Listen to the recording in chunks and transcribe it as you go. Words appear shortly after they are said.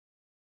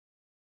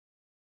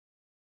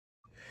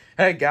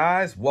Hey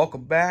guys,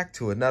 welcome back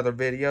to another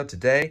video.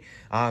 Today,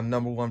 I'm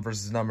number 1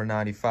 versus number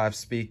 95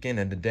 speaking,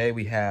 and today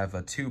we have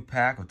a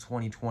 2-pack of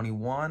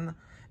 2021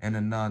 and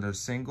another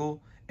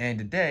single. And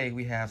today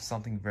we have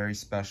something very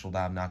special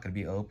that I'm not going to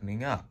be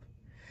opening up.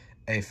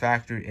 A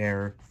factory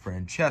error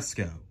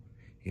Francesco.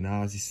 You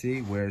know, as you see,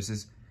 where's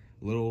this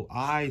little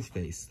eye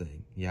face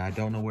thing? Yeah, I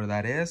don't know where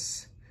that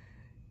is.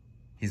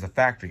 He's a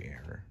factory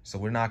error, so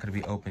we're not going to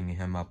be opening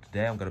him up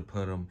today. I'm going to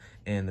put him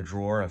in the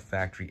drawer of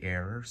factory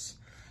errors.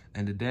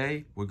 And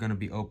today, we're going to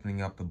be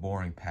opening up the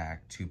boring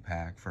pack,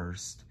 2-pack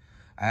first.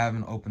 I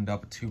haven't opened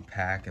up a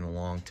 2-pack in a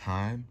long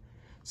time,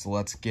 so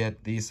let's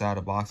get these out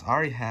of the box. I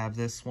already have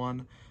this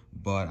one,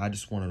 but I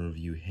just want to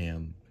review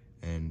him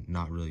and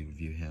not really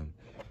review him.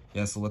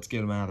 Yeah, so let's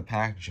get them out of the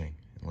packaging,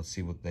 and let's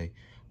see what they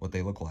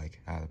look like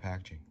out of the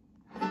packaging.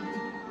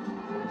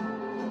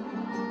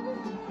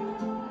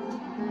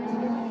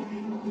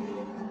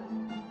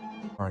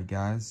 Alright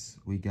guys,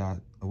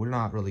 we're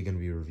not really going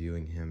to be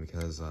reviewing him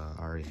because I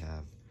already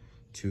have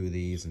 2 of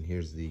these, and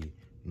here's the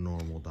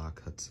normal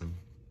Doc Hudson.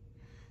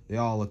 They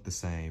all look the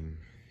same,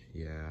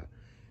 yeah.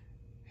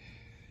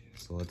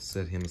 So let's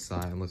set him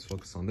aside and let's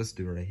focus on this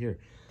dude right here.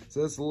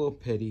 So that's a little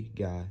pity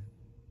guy.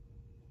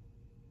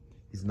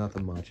 He's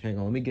nothing much. Hang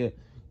on, let me get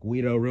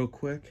Guido real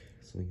quick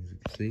so you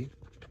can see.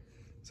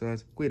 So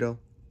that's Guido.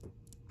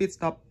 Pit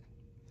stop.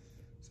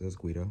 So that's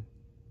Guido.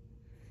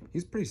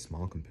 He's pretty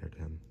small compared to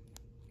him.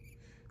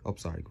 Oh,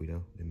 sorry,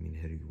 Guido. Didn't mean to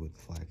hit you with the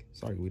flag.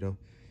 Sorry, Guido.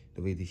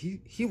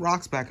 He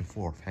rocks back and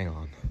forth. Hang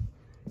on.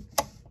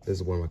 This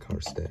is where my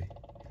cars stay.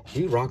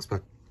 He rocks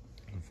back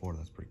and forth.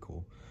 That's pretty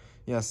cool.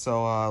 Yeah,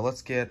 so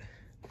let's get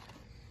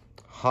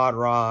Hot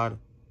Rod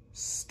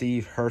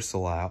Steve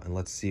Herschel out, and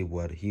let's see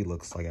what he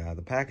looks like out of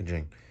the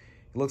packaging.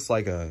 He looks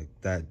like the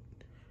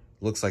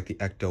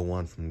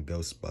Ecto-1 from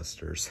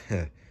Ghostbusters.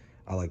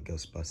 I like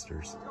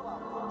Ghostbusters.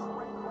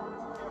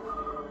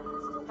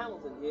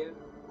 Hamilton here.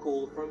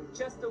 Call from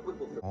Chester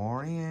Whipple.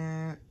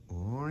 Orient.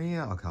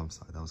 Okay, I'm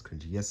sorry, that was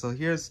cringy. Yeah, so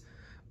here's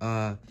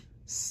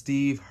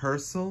Steve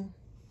Herschel.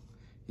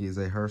 He is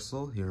a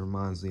Herschel. He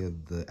reminds me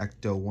of the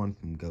Ecto-1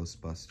 from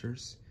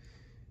Ghostbusters.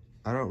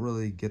 I don't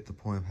really get the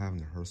point of having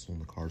the Herschel in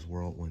the Cars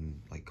world. When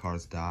like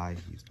cars die,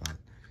 he's not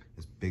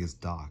as big as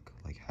Doc.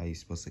 Like, how are you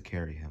supposed to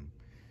carry him?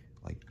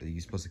 Like, are you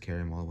supposed to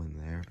carry him all the way in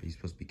there? Are you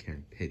supposed to be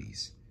carrying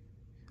pitties?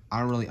 I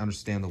don't really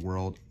understand the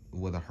world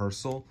with a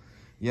Herschel.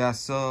 Yeah,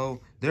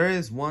 so there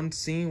is one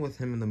scene with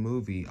him in the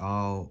movie.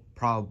 I'll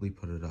probably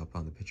put it up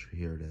on the picture.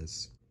 Here it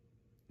is.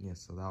 Yeah,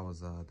 so that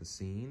was the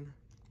scene.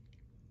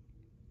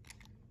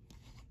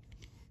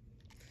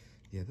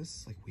 Yeah,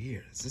 this is like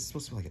weird. Is this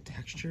supposed to be like a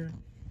texture?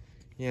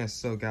 Yeah,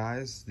 so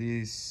guys,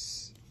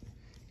 this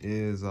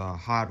is a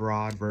Hot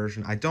Rod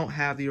version. I don't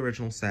have the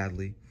original,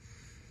 sadly.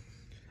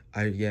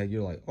 Yeah,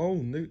 you're like, oh,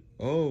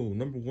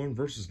 number 1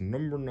 versus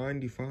number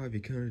 95. You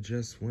could have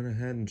just went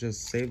ahead and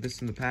just saved this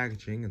in the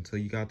packaging until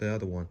you got the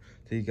other one.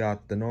 Until you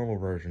got the normal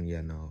version.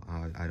 Yeah, no,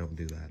 I don't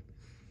do that.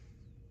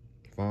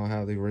 If I don't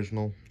have the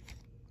original,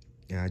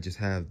 yeah, I just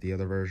have the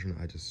other version,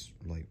 I just,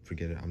 like,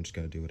 forget it. I'm just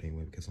going to do it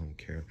anyway because I don't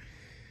care.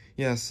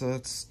 Yeah, so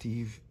that's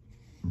Steve,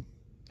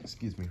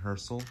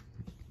 Herschel.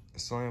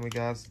 So anyway,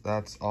 guys,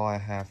 that's all I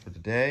have for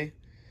today.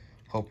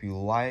 Hope you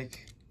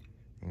like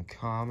and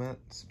comment,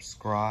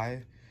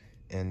 subscribe.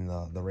 And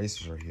the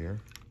racers are here,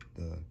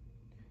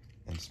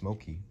 and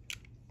Smokey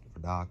for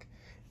Doc.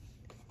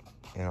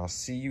 And I'll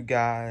see you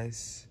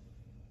guys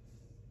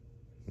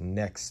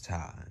next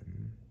time.